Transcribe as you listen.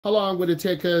How long would it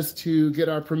take us to get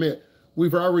our permit?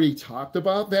 We've already talked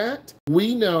about that.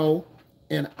 We know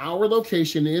in our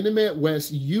location in the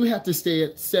Midwest, you have to stay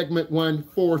at segment 1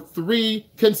 for 3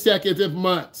 consecutive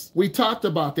months. We talked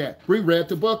about that. We read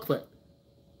the booklet.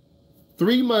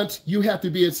 3 months, you have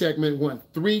to be at segment 1,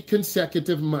 3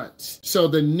 consecutive months. So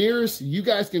the nearest you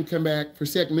guys can come back for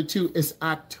segment 2 is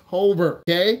October,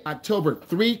 okay? October,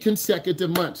 3 consecutive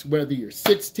months, whether you're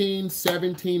 16,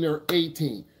 17, or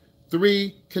 18,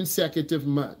 3 consecutive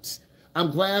months. I'm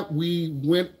glad we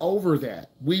went over that.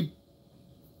 We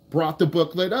brought the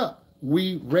booklet up.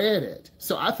 We read it.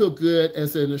 So I feel good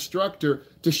as an instructor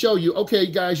to show you, okay,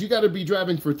 guys, you got to be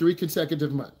driving for 3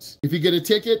 consecutive months. If you get a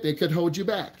ticket, they could hold you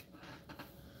back.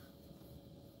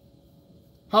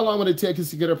 How long would it take us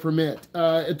to get a permit?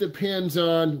 It depends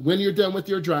on when you're done with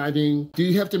your driving. Do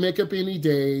you have to make up any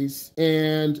days?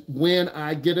 And when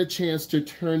I get a chance to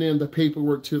turn in the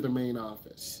paperwork to the main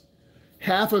office.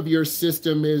 Half of your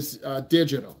system is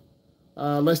digital.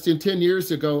 Less than 10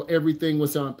 years ago, everything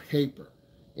was on paper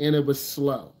and it was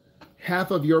slow.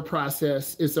 Half of your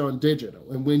process is on digital.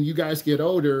 And when you guys get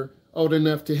old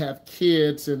enough to have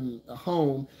kids and a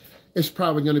home, it's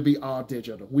probably going to be all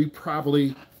digital. We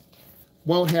probably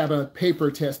won't have a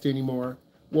paper test anymore.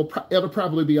 It'll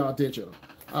probably be all digital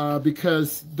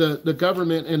because the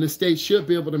government and the state should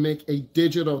be able to make a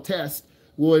digital test.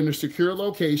 Well, in a secure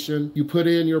location, you put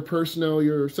in your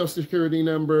social security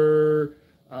number,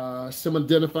 some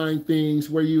identifying things,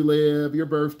 where you live, your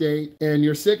birth date, and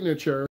your signature.